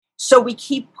So we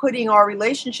keep putting our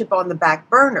relationship on the back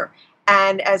burner.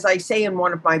 And as I say in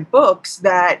one of my books,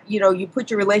 that, you put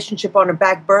your relationship on a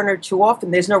back burner too often,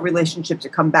 there's no relationship to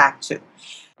come back to.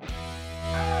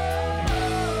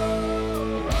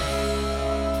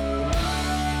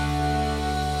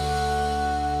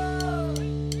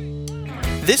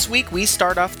 This week, we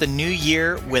start off the new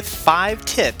year with 5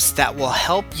 tips that will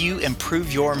help you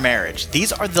improve your marriage.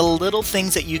 These are the little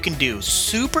things that you can do,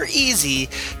 super easy,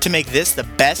 to make this the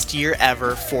best year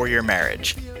ever for your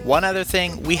marriage. One other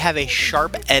thing, we have a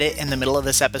sharp edit in the middle of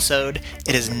this episode.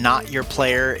 It is not your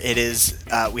player. It is,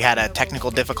 we had a technical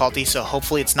difficulty, so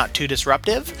hopefully it's not too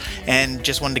disruptive, and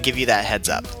just wanted to give you that heads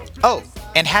up. Oh,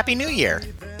 and Happy New Year!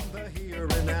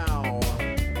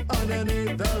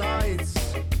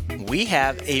 We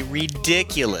have a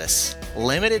ridiculous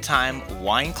limited time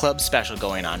wine club special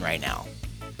going on right now.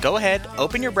 Go ahead,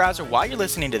 open your browser while you're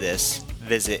listening to this,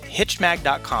 visit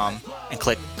hitchedmag.com, and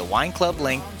click the wine club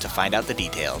link to find out the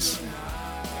details.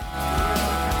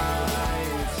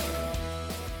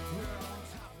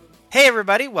 Hey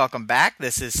everybody, welcome back.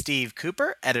 This is Steve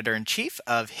Cooper, editor-in-chief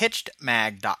of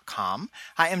hitchedmag.com.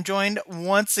 I am joined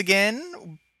once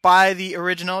again by the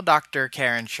original Dr.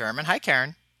 Karen Sherman. Hi,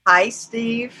 Karen. Hi,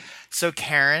 Steve. So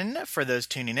Karen, for those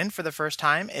tuning in for the first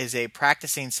time, is a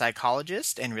practicing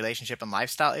psychologist in relationship and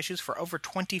lifestyle issues for over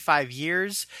 25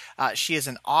 years. She is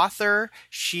an author.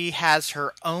 She has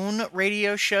her own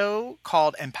radio show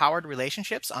called Empowered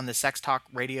Relationships on the Sex Talk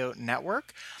Radio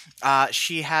Network.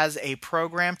 She has a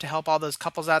program to help all those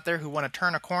couples out there who want to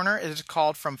turn a corner. It is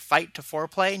called From Fight to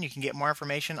Foreplay, and you can get more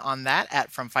information on that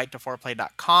at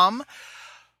fromfighttoforeplay.com.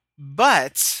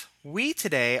 But we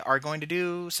today are going to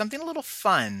do something a little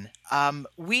fun.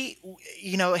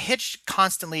 Hitch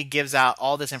constantly gives out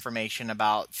all this information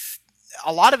about,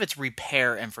 a lot of it's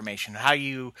repair information, how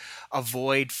you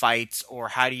avoid fights or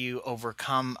how do you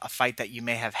overcome a fight that you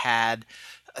may have had,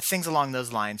 things along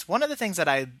those lines. One of the things that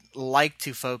I like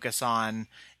to focus on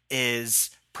is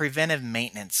preventive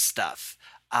maintenance stuff.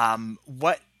 The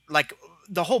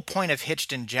whole point of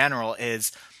Hitched in general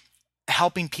is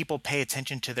helping people pay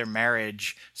attention to their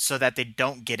marriage so that they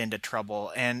don't get into trouble.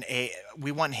 And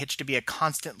we want Hitch to be a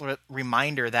constant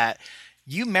reminder that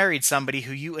you married somebody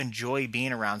who you enjoy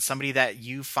being around, somebody that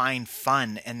you find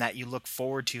fun and that you look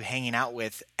forward to hanging out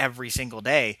with every single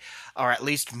day, or at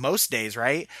least most days,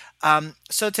 right?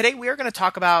 So today we are going to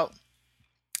talk about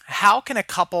how can a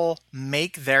couple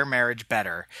make their marriage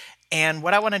better. And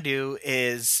what I want to do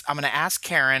is I'm going to ask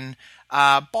Karen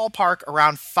ballpark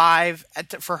around 5,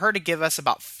 for her to give us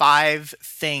about 5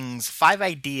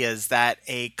 ideas that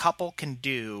a couple can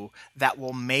do that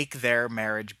will make their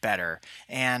marriage better.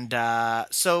 And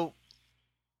we'll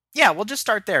just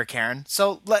start there, Karen.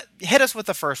 So hit us with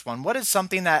the first one. What is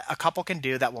something that a couple can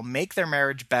do that will make their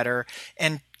marriage better,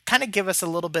 and kind of give us a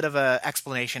little bit of an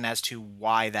explanation as to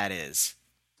why that is.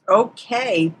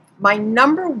 Okay. My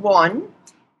number one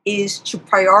is to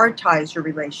prioritize your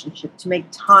relationship, to make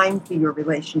time for your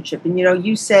relationship. And,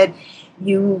 you said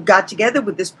you got together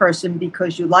with this person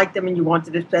because you liked them and you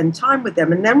wanted to spend time with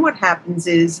them. And then what happens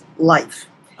is life.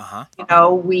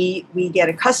 We get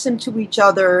accustomed to each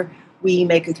other. We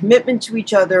make a commitment to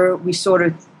each other. We sort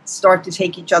of start to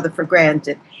take each other for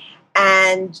granted.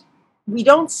 And we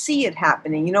don't see it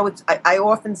happening. I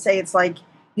often say it's like,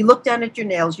 you look down at your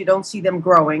nails, you don't see them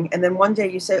growing, and then one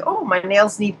day you say, oh, my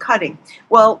nails need cutting.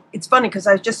 Well, it's funny because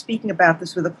I was just speaking about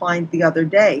this with a client the other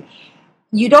day.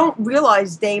 You don't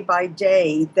realize day by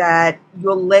day that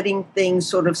you're letting things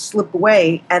sort of slip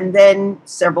away, and then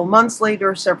several months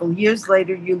later, several years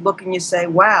later, you look and you say,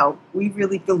 wow, we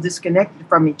really feel disconnected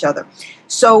from each other.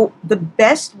 So the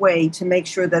best way to make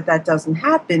sure that that doesn't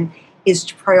happen is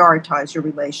to prioritize your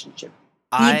relationship.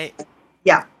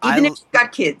 Even if you've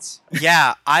got kids.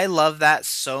 Yeah, I love that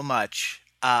so much.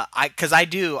 I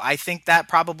think that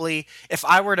probably, if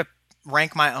I were to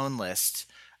rank my own list,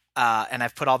 and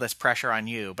I've put all this pressure on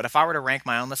you, but if I were to rank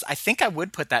my own list, I think I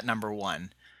would put that number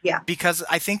 1. Yeah. Because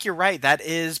I think you're right. That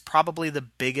is probably the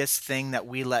biggest thing that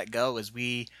we let go, is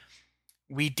we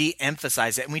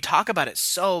de-emphasize it. And we talk about it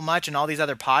so much in all these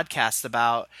other podcasts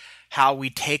about how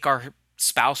we take our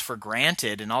spouse for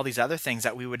granted and all these other things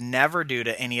that we would never do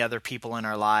to any other people in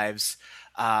our lives,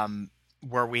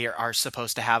 where we are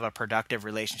supposed to have a productive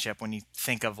relationship. When you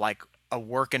think of like a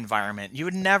work environment, you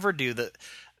would never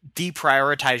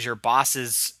deprioritize your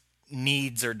boss's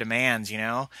needs or demands,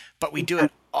 but we do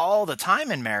it all the time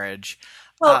in marriage.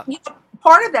 Well,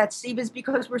 part of that, Steve, is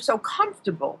because we're so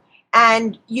comfortable.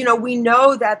 And, we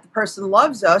know that the person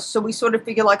loves us. So we sort of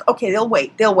figure like, okay, they'll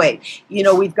wait.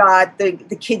 We've got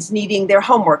the kids needing their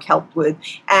homework helped with,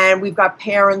 and we've got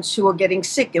parents who are getting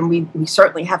sick, and we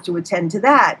certainly have to attend to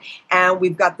that. And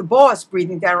we've got the boss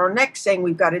breathing down our neck saying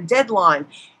we've got a deadline.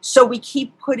 So we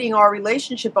keep putting our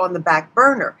relationship on the back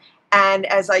burner. And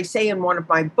as I say in one of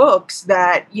my books,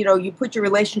 that, you put your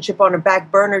relationship on a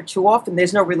back burner too often,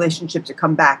 there's no relationship to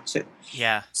come back to.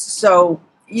 Yeah. So,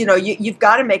 you've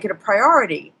got to make it a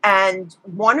priority. And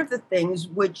one of the things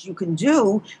which you can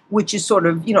do, which is sort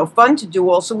of, fun to do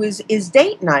also, is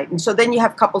date night. And so then you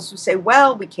have couples who say,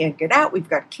 well, we can't get out. We've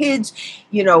got kids,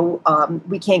 we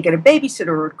can't get a babysitter,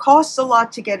 or it costs a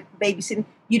lot to get babysitting.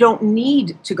 You don't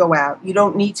need to go out. You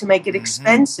don't need to make it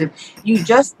expensive. You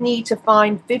just need to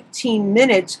find 15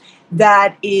 minutes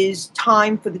that is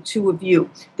time for the two of you.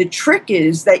 The trick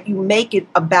is that you make it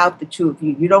about the two of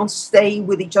you. You don't stay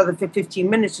with each other for 15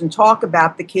 minutes and talk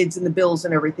about the kids and the bills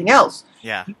and everything else.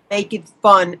 Yeah. You make it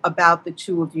fun about the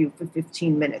two of you for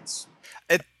 15 minutes.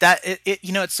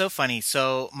 It's so funny.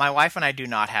 So my wife and I do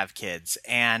not have kids,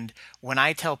 and when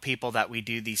I tell people that we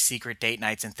do these secret date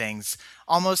nights and things,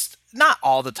 almost not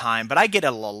all the time, but I get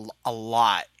a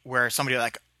lot where somebody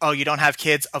like, "Oh, you don't have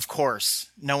kids? Of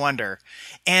course, no wonder."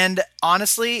 And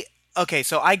honestly, okay,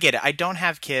 so I get it. I don't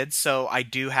have kids, so I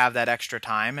do have that extra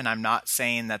time, and I'm not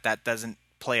saying that doesn't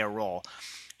play a role,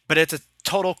 but it's a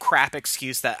total crap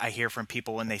excuse that I hear from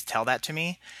people when they tell that to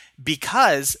me,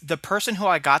 because the person who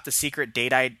I got the secret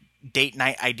date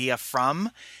night idea from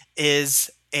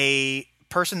is a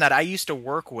person that I used to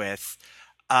work with,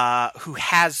 who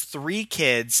has 3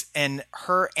 kids, and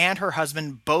her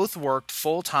husband both worked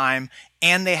full time,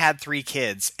 and they had 3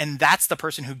 kids. And that's the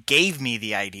person who gave me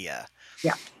the idea.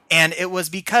 Yeah. And it was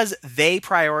because they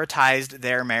prioritized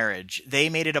their marriage. They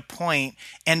made it a point.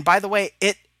 And by the way,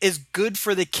 it is good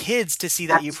for the kids to see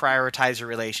that you prioritize a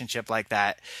relationship like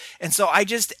that. And so I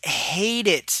just hate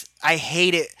it. I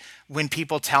hate it when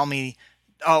people tell me,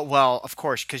 oh, well, of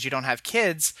course, because you don't have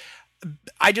kids.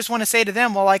 I just want to say to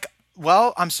them,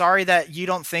 well, I'm sorry that you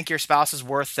don't think your spouse is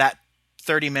worth that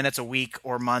 30 minutes a week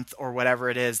or month or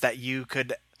whatever it is that you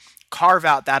could carve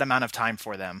out that amount of time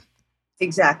for them.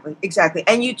 Exactly.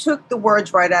 And you took the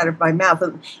words right out of my mouth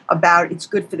about it's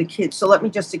good for the kids. So let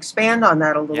me just expand on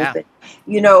that a little bit.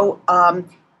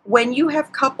 When you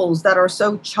have couples that are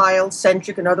so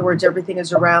child-centric, in other words, everything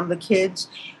is around the kids,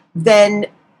 then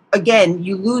again,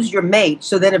 you lose your mate.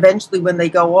 So then eventually when they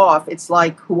go off, it's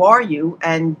like, who are you?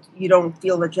 And you don't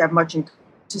feel that you have much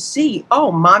to see,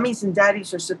 oh, mommies and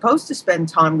daddies are supposed to spend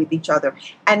time with each other.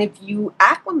 And if you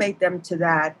acclimate them to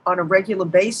that on a regular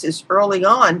basis early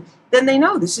on, then they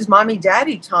know this is mommy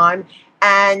daddy time.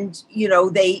 And,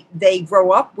 they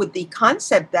grow up with the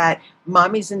concept that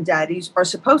mommies and daddies are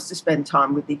supposed to spend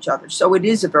time with each other. So it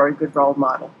is a very good role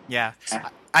model. Yeah.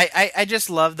 I just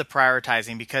love the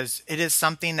prioritizing, because it is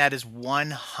something that is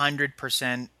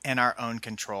 100% in our own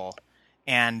control.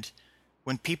 And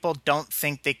when people don't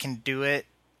think they can do it,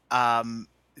 then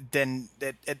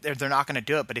they're not going to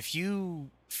do it. But if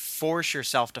you force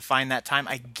yourself to find that time,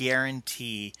 I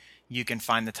guarantee you can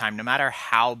find the time, no matter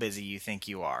how busy you think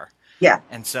you are. Yeah.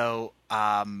 And so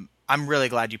I'm really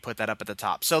glad you put that up at the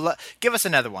top. So give us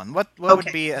another one. What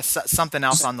would be something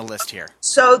else on the list here?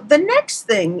 So the next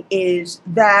thing is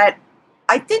that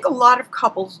I think a lot of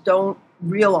couples don't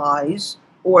realize,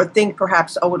 or think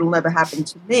perhaps, oh, it'll never happen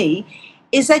to me,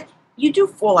 is that you do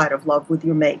fall out of love with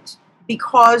your mate.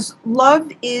 Because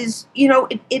love is,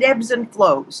 it ebbs and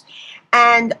flows.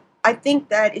 And I think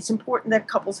that it's important that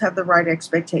couples have the right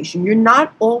expectation. You're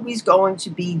not always going to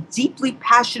be deeply,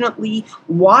 passionately,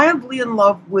 wildly in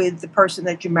love with the person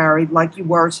that you married like you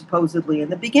were supposedly in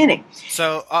the beginning.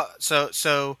 So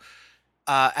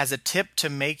as a tip to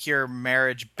make your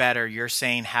marriage better, you're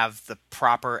saying have the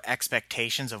proper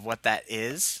expectations of what that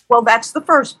is? Well, that's the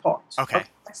first part. Okay.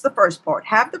 That's the first part.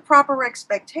 Have the proper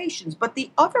expectations. But the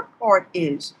other part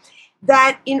is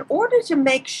that in order to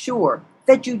make sure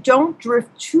that you don't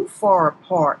drift too far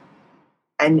apart,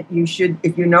 and you should,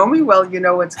 if you know me well, you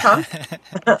know what's coming,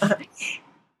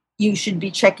 you should be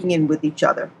checking in with each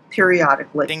other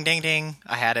periodically. Ding, ding, ding.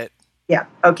 I had it. Yeah.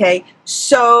 Okay.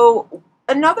 So,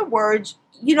 in other words,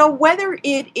 whether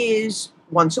it is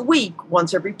once a week,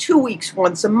 once every 2 weeks,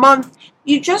 once a month,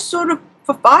 you just sort of,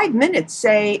 for 5 minutes,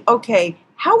 say, okay,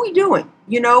 how are we doing?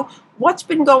 What's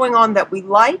been going on that we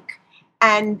like?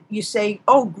 And you say,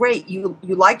 oh, great, you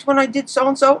liked when I did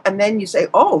so-and-so. And then you say,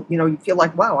 oh, you feel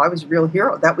like, wow, I was a real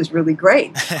hero. That was really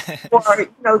great. Or,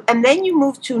 and then you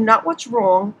move to not what's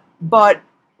wrong, but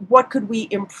what could we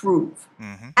improve?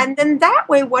 Hmm. And then that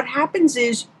way, what happens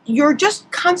is you're just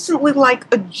constantly like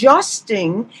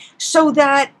adjusting so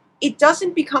that it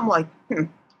doesn't become like,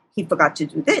 he forgot to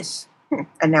do this.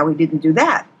 And now he didn't do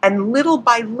that. And little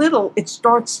by little, it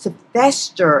starts to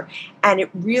fester and it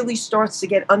really starts to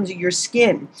get under your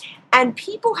skin. And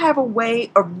people have a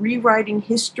way of rewriting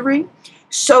history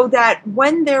so that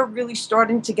when they're really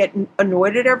starting to get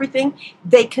annoyed at everything,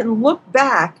 they can look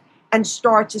back and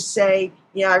start to say,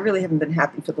 yeah, I really haven't been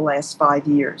happy for the last 5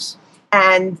 years.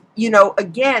 And,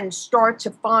 again, start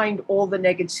to find all the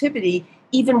negativity,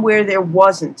 even where there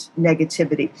wasn't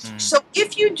negativity. Mm. So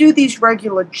if you do these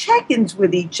regular check ins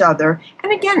with each other,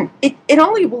 and again, it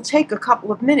only will take a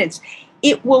couple of minutes,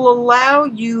 it will allow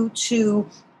you to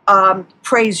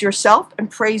praise yourself, and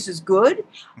praise is good,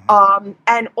 Hmm.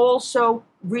 and also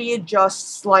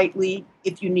readjust slightly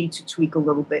if you need to tweak a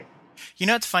little bit.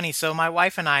 It's funny. So my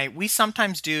wife and I, we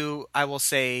sometimes do, I will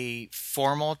say,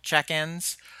 formal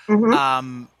check-ins. Hmm.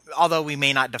 Um, Although we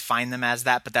may not define them as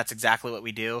that, but that's exactly what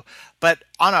we do. But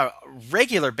on a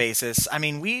regular basis, I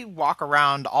mean, we walk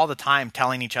around all the time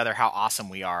telling each other how awesome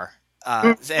we are.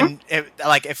 Hmm.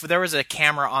 Like if there was a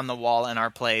camera on the wall in our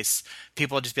place,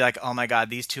 people would just be like, "Oh my God,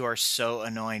 these two are so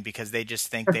annoying," because they just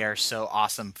think they are so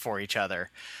awesome for each other.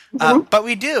 Hmm. But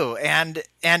we do, and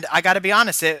I got to be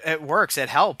honest, it works. It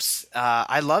helps.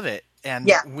 I love it, and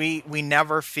Yeah. we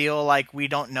never feel like we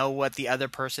don't know what the other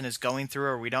person is going through,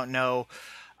 or we don't know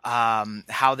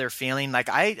how they're feeling. Like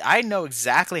I know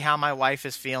exactly how my wife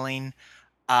is feeling.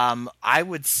 I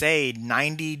would say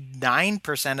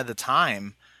 99% of the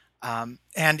time.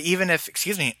 And even if,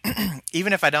 excuse me,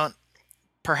 even if I don't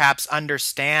perhaps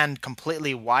understand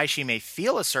completely why she may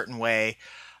feel a certain way,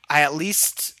 I at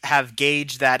least have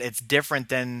gauged that it's different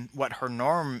than what her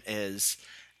norm is,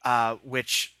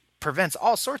 which prevents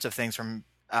all sorts of things from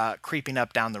creeping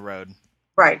up down the road.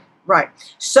 Right, right.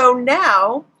 So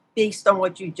now, based on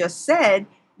what you just said,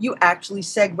 you actually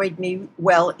segued me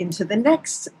well into the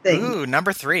next thing. Ooh,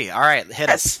 number three. All right, hit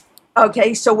Yes. us.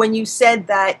 Okay, so when you said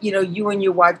that, you and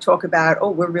your wife talk about, oh,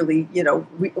 we're really,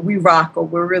 we rock, or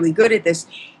we're really good at this,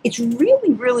 it's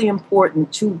really, really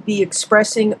important to be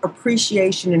expressing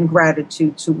appreciation and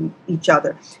gratitude to each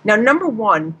other. Now, number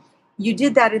one, you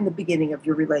did that in the beginning of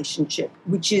your relationship,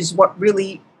 which is what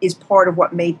really is part of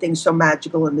what made things so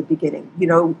magical in the beginning.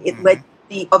 It let Hmm.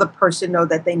 the other person know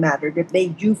that they mattered. It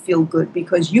made you feel good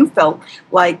because you felt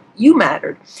like you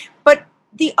mattered. But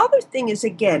the other thing is,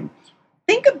 again,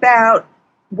 think about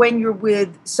when you're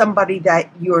with somebody that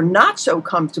you're not so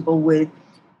comfortable with.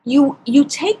 You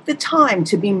take the time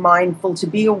to be mindful, to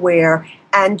be aware,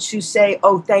 and to say,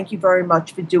 oh, thank you very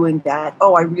much for doing that.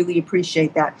 Oh, I really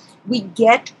appreciate that. We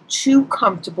get too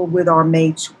comfortable with our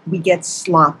mates, we get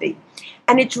sloppy,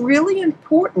 and it's really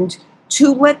important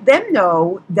to let them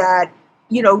know that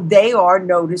they are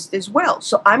noticed as well.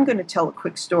 So I'm going to tell a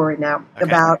quick story now Okay.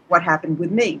 about what happened with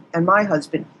me and my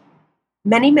husband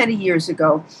many, many years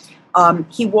ago.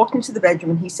 He walked into the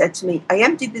bedroom and he said to me, I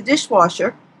emptied the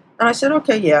dishwasher. And I said,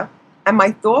 okay, yeah. And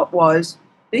my thought was,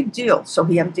 big deal. So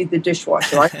he emptied the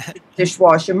dishwasher. I empty the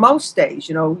dishwasher most days,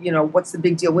 what's the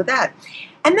big deal with that?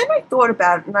 And then I thought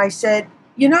about it and I said,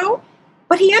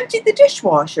 but he emptied the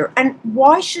dishwasher. And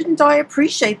why shouldn't I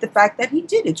appreciate the fact that he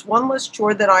did? It's one less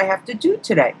chore that I have to do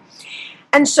today.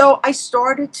 And so I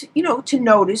started to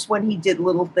notice when he did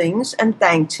little things and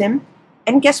thanked him.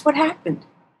 And guess what happened?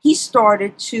 He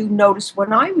started to notice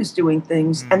when I was doing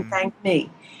things and Mm. thank me.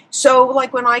 So,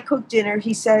 like when I cook dinner,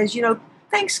 he says,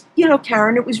 thanks,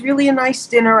 Karen, it was really a nice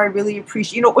dinner. I really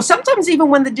appreciate, or sometimes even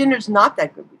when the dinner's not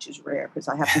that good, which is rare because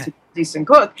I happen to be a decent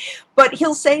cook, but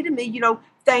he'll say to me,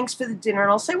 thanks for the dinner. And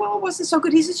I'll say, well, it wasn't so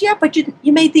good. He says, yeah, but you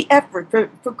made the effort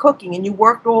for cooking and you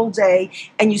worked all day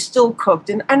and you still cooked.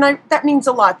 And that means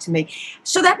a lot to me.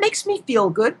 So that makes me feel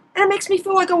good. And it makes me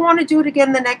feel like I want to do it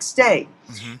again the next day.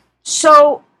 Hmm.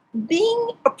 So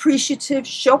being appreciative,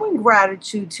 showing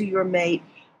gratitude to your mate,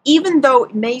 even though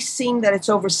it may seem that it's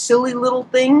over silly little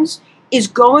things, is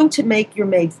going to make your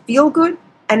mate feel good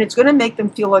and it's going to make them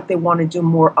feel like they want to do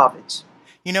more of it.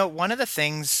 One of the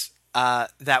things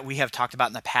that we have talked about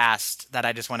in the past that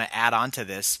I just want to add on to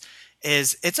this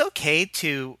is it's okay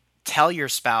to tell your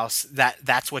spouse that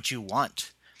that's what you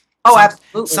want. Oh, Some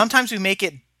absolutely. Sometimes we make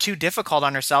it too difficult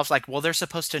on ourselves. Like, well, they're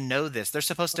supposed to know this. They're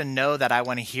supposed to know that I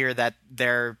want to hear that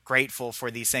they're grateful for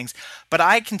these things. But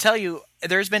I can tell you,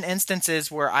 there's been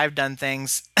instances where I've done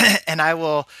things, and I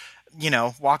will,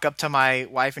 walk up to my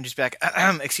wife and just be like,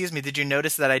 "Excuse me, did you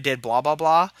notice that I did blah blah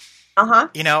blah?" Uh-huh.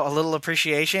 A little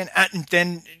appreciation, and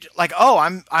then like, oh,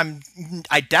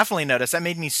 I definitely noticed that.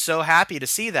 Made me so happy to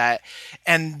see that.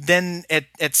 And then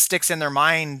it sticks in her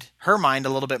mind a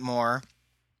little bit more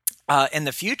in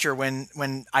the future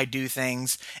when I do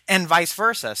things, and vice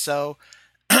versa. So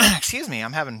excuse me,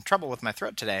 I'm having trouble with my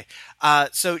throat today.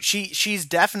 So she's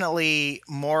definitely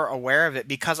more aware of it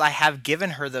because I have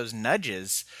given her those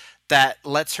nudges that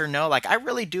lets her know, like, I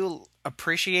really do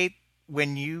appreciate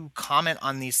when you comment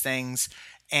on these things,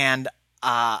 and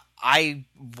I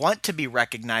want to be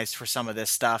recognized for some of this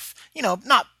stuff.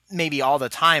 Not maybe all the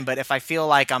time, but if I feel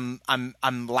like I'm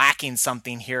lacking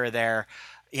something here or there,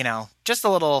 just a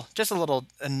little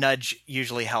a nudge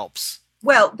usually helps.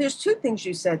 Well, there's two things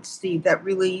you said, Steve, that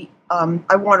really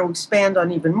I want to expand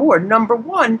on even more. Number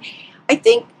one, I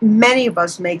think many of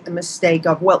us make the mistake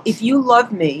of, well, if you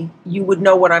love me, you would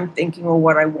know what I'm thinking or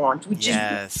what I want, which is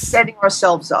Yes. setting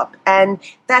ourselves up. And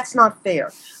that's not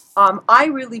fair. I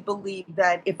really believe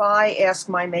that if I ask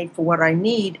my mate for what I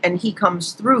need and he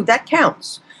comes through, that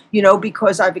counts,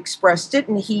 because I've expressed it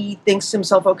and he thinks to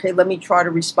himself, okay, let me try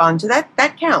to respond to that.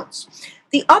 That counts.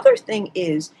 The other thing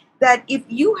is that if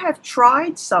you have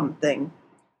tried something,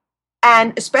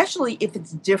 and especially if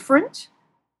it's different,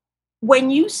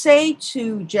 when you say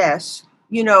to Jess,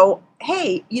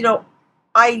 hey,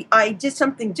 I did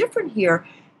something different here,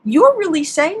 you're really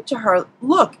saying to her,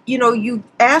 look, you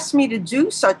asked me to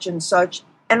do such and such,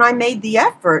 and I made the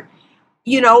effort.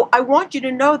 I want you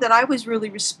to know that I was really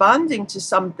responding to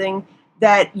something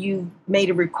that you made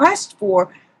a request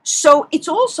for. So it's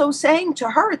also saying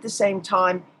to her at the same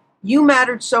time, you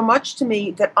mattered so much to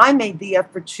me that I made the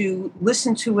effort to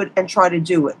listen to it and try to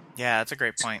do it. Yeah, that's a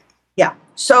great point. Yeah.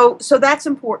 So that's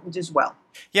important as well.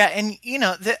 Yeah, and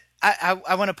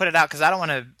I want to put it out because I don't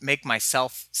want to make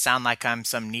myself sound like I'm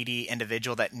some needy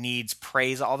individual that needs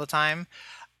praise all the time.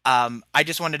 I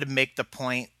just wanted to make the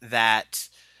point that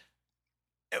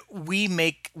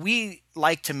we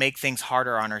like to make things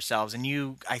harder on ourselves, and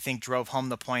you, I think, drove home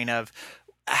the point of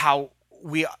how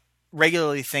we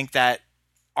regularly think that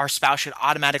our spouse should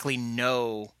automatically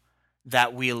know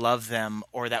that we love them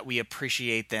or that we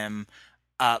appreciate them,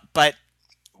 but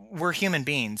we're human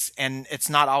beings, and it's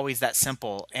not always that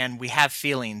simple, and we have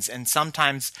feelings, and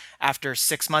sometimes after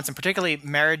 6 months, and particularly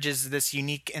marriage is this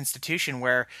unique institution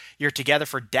where you're together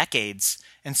for decades,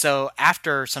 and so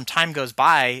after some time goes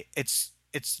by, it's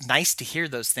nice to hear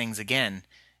those things again.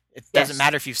 It doesn't Yes.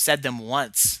 matter if you've said them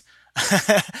once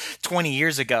 20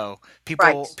 years ago. people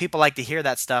Right. people like to hear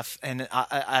that stuff, and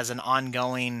as an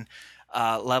ongoing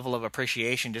level of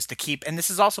appreciation, just to keep, and this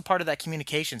is also part of that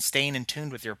communication, staying in tune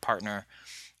with your partner.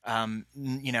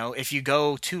 If you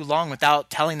go too long without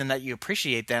telling them that you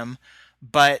appreciate them,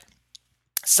 but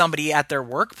somebody at their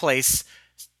workplace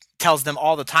tells them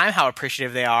all the time how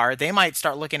appreciative they are, they might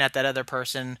start looking at that other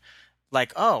person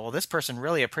like, oh, well, this person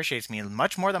really appreciates me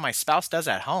much more than my spouse does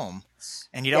at home.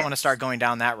 And you don't want to Yes. start going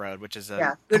down that road, which is a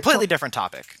Yeah. Good completely point. different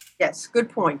topic. Yes. Good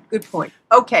point. Good point.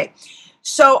 Okay.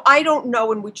 So I don't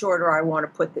know in which order I want to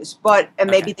put this, but and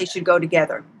Okay. maybe they should go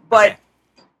together. But Okay.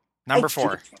 I Number think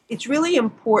 4. it's really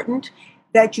important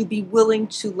that you be willing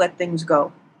to let things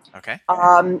go. Okay.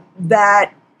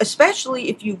 That especially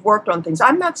if you've worked on things.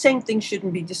 I'm not saying things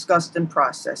shouldn't be discussed and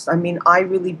processed. I mean, I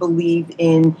really believe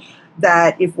in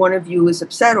that if one of you is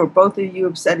upset or both of you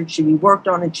upset, it should be worked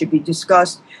on, it should be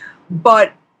discussed.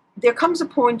 But there comes a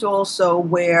point also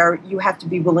where you have to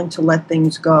be willing to let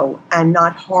things go and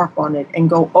not harp on it and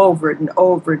go over it and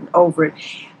over it and over it.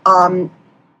 Um,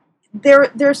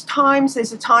 there's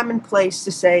a time and place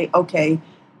to say, okay,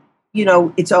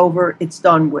 it's over, it's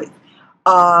done with,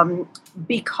 um,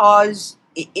 because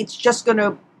it's just going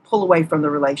to pull away from the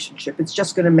relationship. It's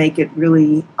just going to make it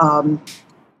really,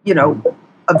 you know,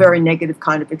 a very negative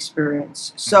kind of experience.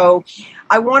 Hmm. So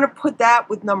I want to put that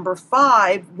with number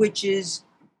 5, which is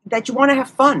that you want to have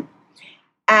fun.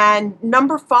 And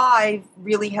number 5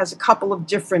 really has a couple of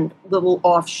different little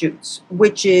offshoots,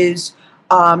 which is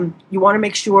you want to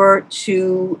make sure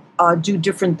to do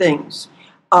different things.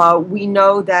 We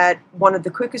know that one of the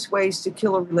quickest ways to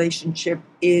kill a relationship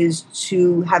is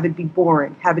to have it be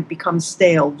boring, have it become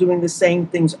stale, doing the same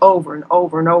things over and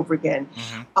over and over again.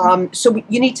 Hmm. So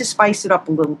you need to spice it up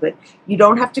a little bit. You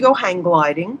don't have to go hang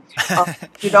gliding.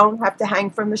 You don't have to hang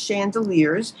from the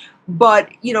chandeliers. But,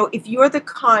 if you're the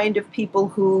kind of people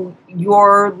who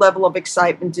your level of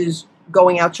excitement is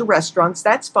going out to restaurants,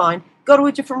 that's fine. Go to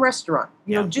a different restaurant.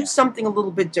 Yeah. Do something a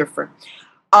little bit different.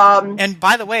 Um, And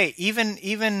by the way, even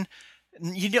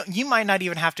you might not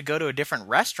even have to go to a different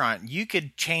restaurant. You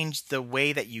could change the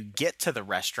way that you get to the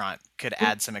restaurant, could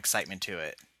add some excitement to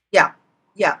it. yeah,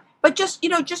 yeah. but just,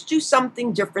 just do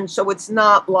something different. So it's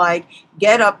not like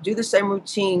get up, do the same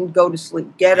routine, go to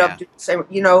sleep, get up, Yeah. do the same,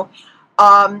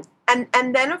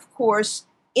 and then of course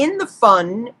in the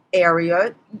fun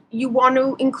area, you want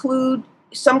to include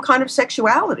some kind of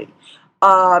sexuality,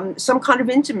 some kind of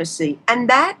intimacy, and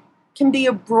that can be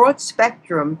a broad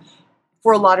spectrum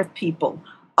for a lot of people.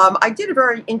 I did a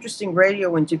very interesting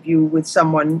radio interview with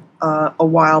someone a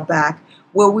while back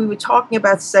where we were talking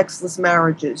about sexless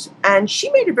marriages. And she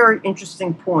made a very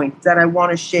interesting point that I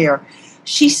want to share.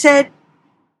 She said,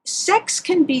 sex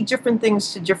can be different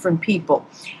things to different people.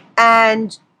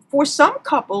 And for some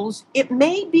couples, it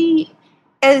may be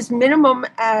as minimum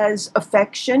as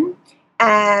affection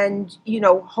and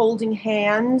holding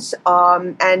hands,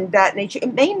 and that nature.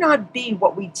 It may not be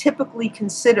what we typically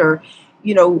consider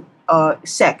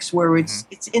sex, where Hmm.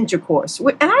 it's intercourse.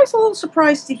 And I was a little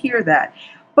surprised to hear that.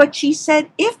 But she said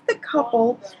if the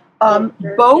couple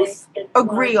both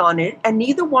agree on it and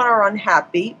neither one are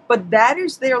unhappy, but that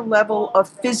is their level of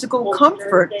physical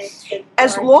comfort,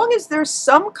 as long as there's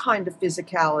some kind of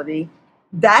physicality,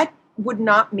 that would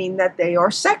not mean that they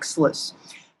are sexless.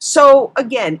 So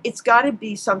again, it's got to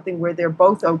be something where they're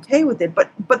both okay with it.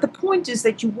 But the point is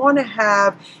that you want to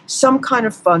have some kind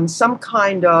of fun, some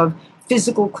kind of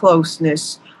physical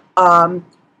closeness, and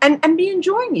be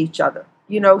enjoying each other.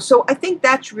 So I think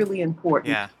that's really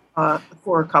important Yeah.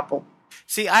 for a couple.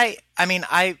 See, I mean,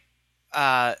 I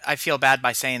feel bad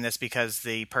by saying this because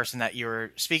the person that you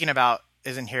were speaking about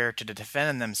isn't here to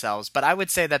defend themselves, but I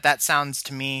would say that that sounds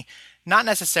to me not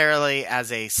necessarily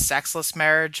as a sexless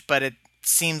marriage, but it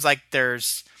seems like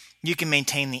you can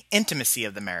maintain the intimacy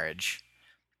of the marriage,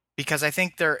 because I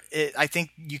think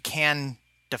you can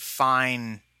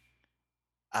define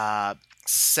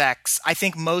sex. I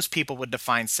think most people would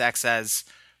define sex as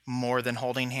more than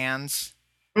holding hands.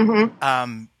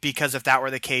 Hmm. Because if that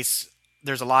were the case,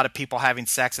 there's a lot of people having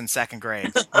sex in second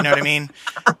grade. You know what I mean?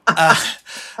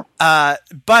 Uh,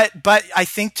 but I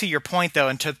think to your point though,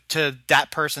 and to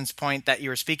that person's point that you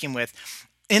were speaking with,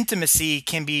 intimacy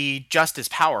can be just as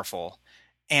powerful,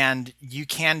 and you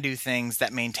can do things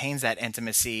that maintains that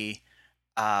intimacy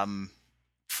um,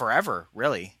 forever,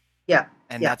 really, Yeah,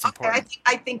 and yeah. that's Okay, I important. think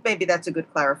I think maybe that's a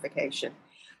good clarification.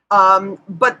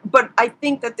 But I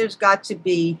think that there's got to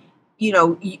be,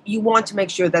 you want to make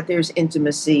sure that there's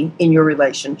intimacy in your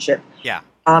relationship, Yeah,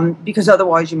 because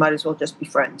otherwise you might as well just be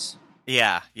friends.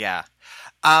 yeah, yeah.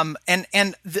 I'm going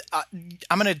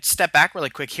to step back really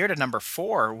quick here to number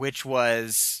 4, which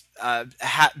was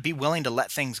be willing to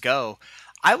let things go.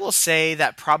 I will say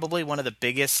that probably one of the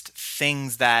biggest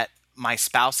things that my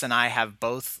spouse and I have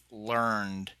both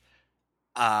learned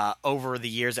over the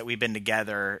years that we've been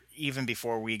together, even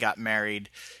before we got married,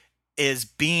 is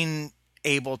being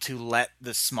able to let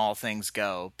the small things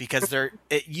go. Because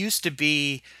it used to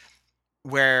be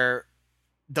where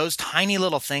those tiny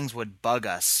little things would bug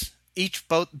us.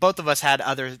 Both of us had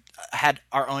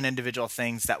our own individual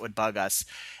things that would bug us,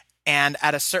 and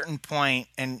at a certain point,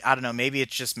 and I don't know, maybe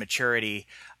it's just maturity,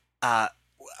 uh,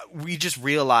 we just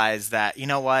realized that, you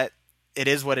know what, it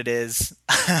is what it is.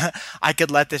 I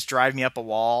could let this drive me up a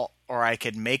wall, or I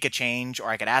could make a change, or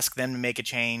I could ask them to make a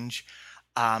change,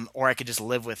 or I could just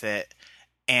live with it.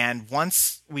 And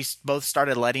once we both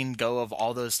started letting go of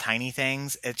all those tiny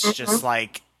things, it's just Mhm.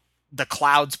 like the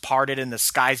clouds parted and the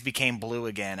skies became blue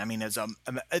again. I mean,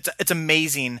 it's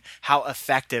amazing how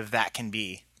effective that can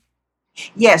be.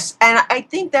 Yes, and I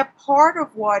think that part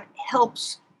of what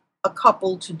helps a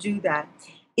couple to do that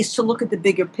is to look at the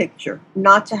bigger picture,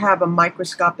 not to have a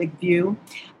microscopic view,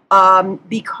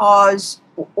 because,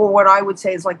 or what I would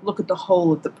say is like, look at the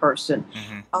whole of the person,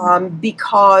 Hmm.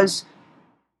 because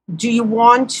do you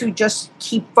want to just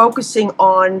keep focusing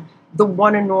on the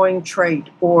one annoying trait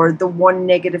or the one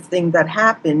negative thing that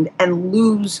happened and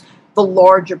lose the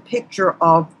larger picture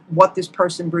of what this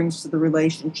person brings to the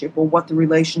relationship or what the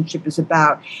relationship is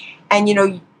about? And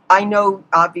I know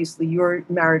obviously you're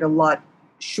married a lot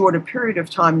shorter period of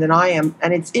time than I am,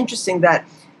 and it's interesting that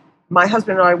my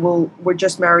husband and I were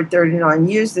just married 39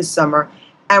 years this summer,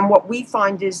 and what we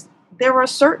find is there are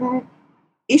certain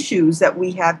issues that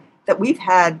we've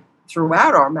had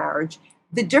throughout our marriage.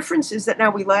 The difference is that now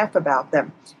we laugh about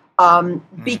them, Mm.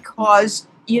 because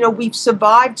we've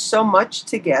survived so much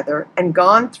together and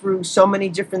gone through so many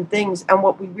different things, and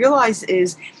what we realize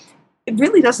is it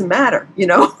really doesn't matter.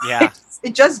 Yeah.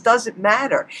 It just doesn't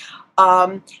matter.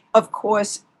 Of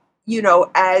course,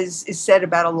 as is said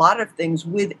about a lot of things,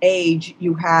 with age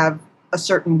you have a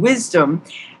certain wisdom,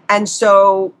 and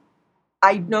so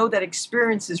I know that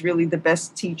experience is really the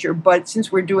best teacher, but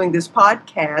since we're doing this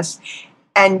podcast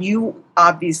and you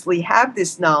obviously have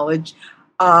this knowledge,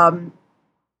 um,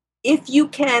 if you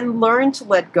can learn to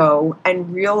let go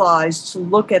and realize to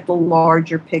look at the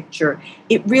larger picture,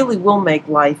 it really will make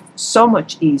life so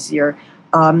much easier.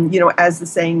 As the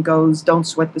saying goes, don't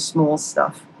sweat the small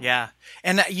stuff. Yeah.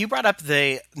 And you brought up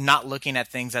the not looking at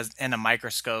things as in a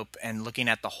microscope and looking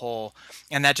at the whole.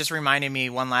 And that just reminded me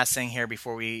one last thing here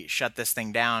before we shut this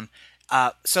thing down.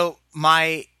 So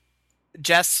my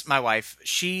Jess, my wife,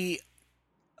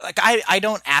 I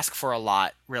don't ask for a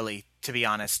lot, really, to be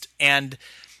honest. And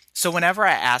so whenever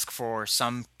I ask for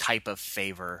some type of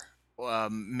favor,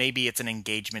 maybe it's an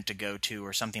engagement to go to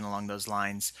or something along those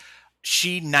lines,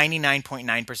 she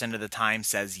 99.9% of the time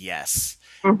says yes.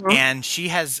 Hmm. And she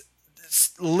has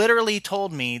literally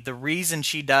told me the reason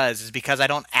she does is because I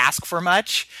don't ask for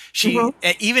much. Hmm.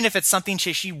 Even if it's something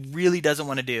she really doesn't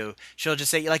want to do, she'll just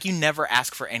say, like, you never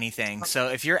ask for anything. So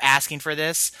if you're asking for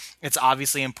this, it's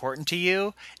obviously important to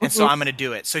you. And so Hmm. I'm going to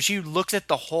do it. So she looks at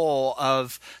the whole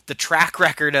of the track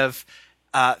record of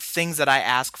things that I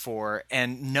ask for,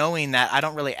 and knowing that I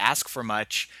don't really ask for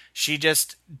much, she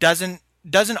just doesn't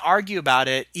argue about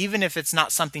it, even if it's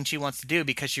not something she wants to do,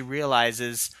 because she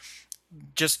realizes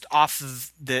just off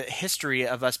of the history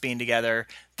of us being together,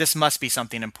 this must be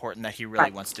something important that he really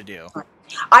Right. wants to do. Right.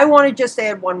 I want to just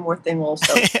add one more thing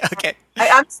also. Okay.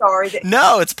 I'm sorry that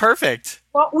No, it's perfect.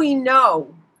 what we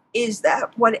know is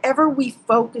that whatever we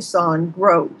focus on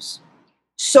grows.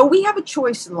 So we have a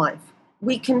choice in life.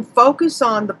 We can focus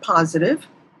on the positive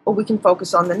or we can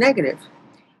focus on the negative.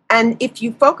 And if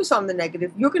you focus on the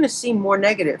negative, you're going to see more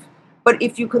negative. But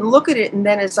if you can look at it and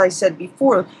then, as I said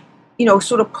before,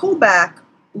 sort of pull back,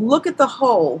 look at the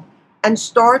whole, and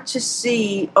start to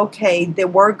see, okay, there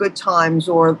were good times,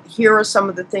 or here are some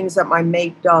of the things that my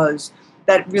mate does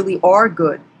that really are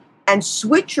good, and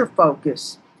switch your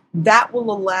focus, that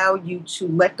will allow you to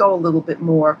let go a little bit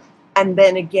more. And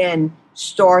then again,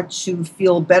 start to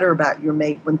feel better about your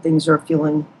mate when things are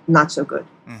feeling not so good.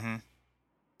 Mm-hmm.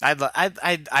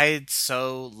 I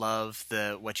so love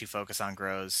the what you focus on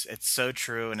grows. It's so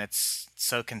true and it's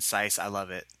so concise. I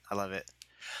love it. I love it.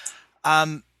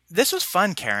 This was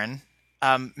fun, Karen.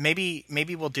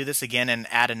 Maybe we'll do this again and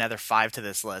add another 5 to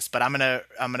this list. But I'm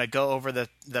gonna go over the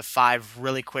 5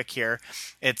 really quick here.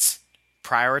 It's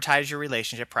prioritize your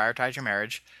relationship, prioritize your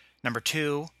marriage. Number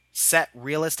 2, set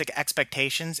realistic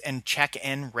expectations and check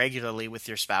in regularly with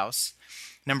your spouse.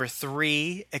 Number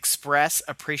 3, express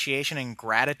appreciation and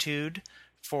gratitude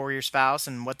for your spouse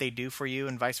and what they do for you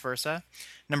and vice versa.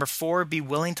 Number 4, be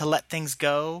willing to let things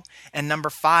go. And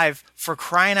number 5, for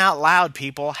crying out loud,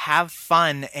 people, have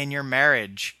fun in your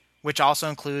marriage, which also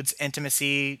includes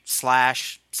intimacy /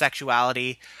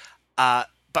 sexuality.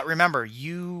 But remember,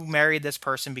 you married this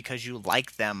person because you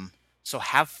like them. So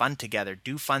have fun together.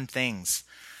 Do fun things.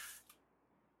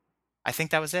 I think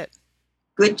that was it.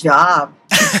 Good job.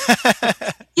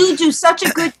 You do such a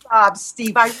good job,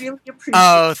 Steve. I really appreciate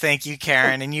Oh, thank you,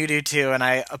 Karen, and you do too. And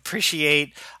I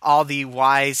appreciate all the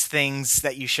wise things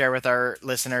that you share with our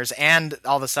listeners and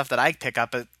all the stuff that I pick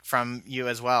up from you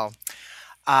as well.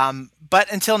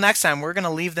 But until next time, we're going to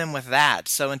leave them with that.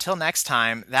 So until next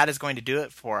time, that is going to do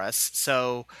it for us.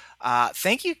 So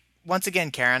thank you once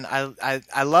again, Karen.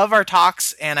 I love our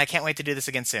talks, and I can't wait to do this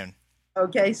again soon.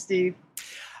 Okay, Steve.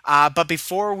 But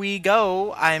before we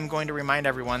go, I'm going to remind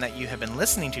everyone that you have been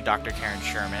listening to Dr. Karen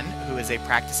Sherman, who is a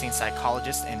practicing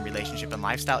psychologist in relationship and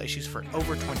lifestyle issues for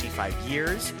over 25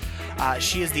 years.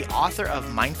 She is the author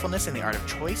of Mindfulness and the Art of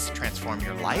Choice, Transform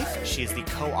Your Life. She is the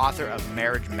co-author of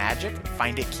Marriage Magic,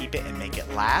 Find It, Keep It, and Make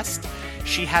It Last.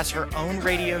 She has her own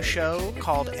radio show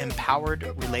called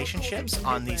Empowered Relationships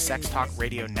on the Sex Talk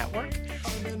Radio Network.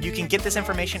 You can get this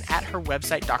information at her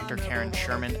website,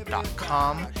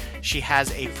 drkarensherman.com. She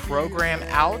has a program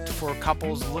out for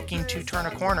couples looking to turn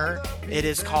a corner. It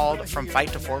is called From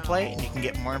Fight to Foreplay, and you can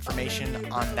get more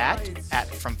information on that at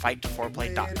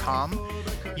fromfighttoforeplay.com.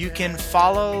 You can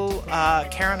follow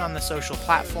Karen on the social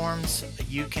platforms.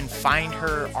 You can find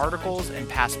her articles and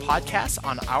past podcasts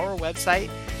on our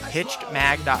website,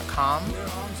 hitchedmag.com.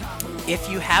 If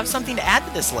you have something to add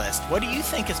to this list, what do you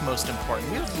think is most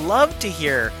important? We would love to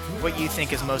hear what you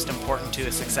think is most important to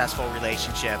a successful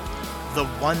relationship. The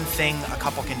one thing a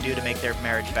couple can do to make their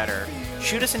marriage better.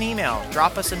 Shoot us an email,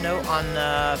 drop us a note on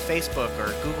Facebook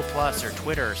or Google Plus or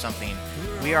Twitter or something.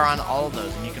 We are on all of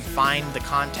those, and you can find the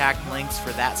contact links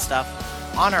for that stuff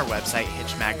on our website,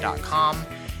 hitchmag.com.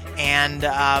 And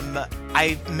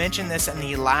I mentioned this in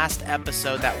the last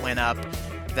episode that went up,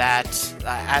 that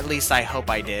at least I hope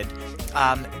I did.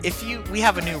 We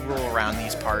have a new rule around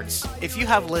these parts. If you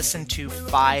have listened to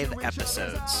 5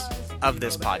 episodes of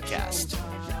this podcast,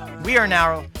 we are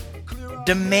now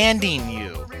demanding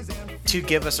you to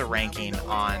give us a ranking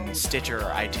on Stitcher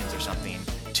or iTunes or something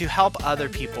to help other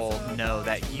people know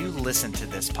that you listen to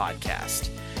this podcast.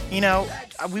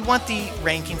 We want the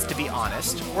rankings to be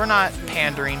honest. We're not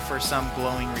pandering for some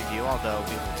glowing review, although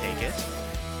we will take it.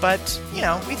 But,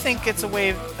 we think it's a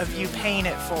way of you paying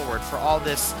it forward for all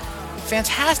this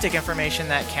fantastic information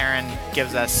that Karen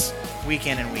gives us week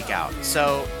in and week out.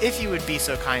 So if you would be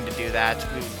so kind to do that,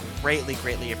 we would greatly,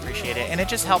 greatly appreciate it. And it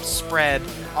just helps spread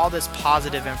all this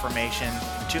positive information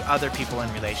to other people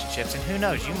in relationships. And who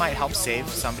knows, you might help save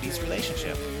somebody's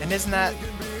relationship. And doesn't that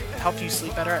help you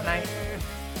sleep better at night?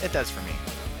 It does for me.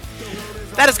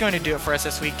 That is going to do it for us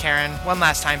this week, Karen. One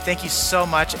last time, thank you so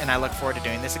much, and I look forward to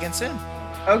doing this again soon.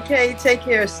 Okay, take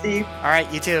care, Steve. All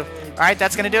right, you too. All right,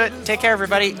 that's going to do it. Take care,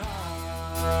 everybody.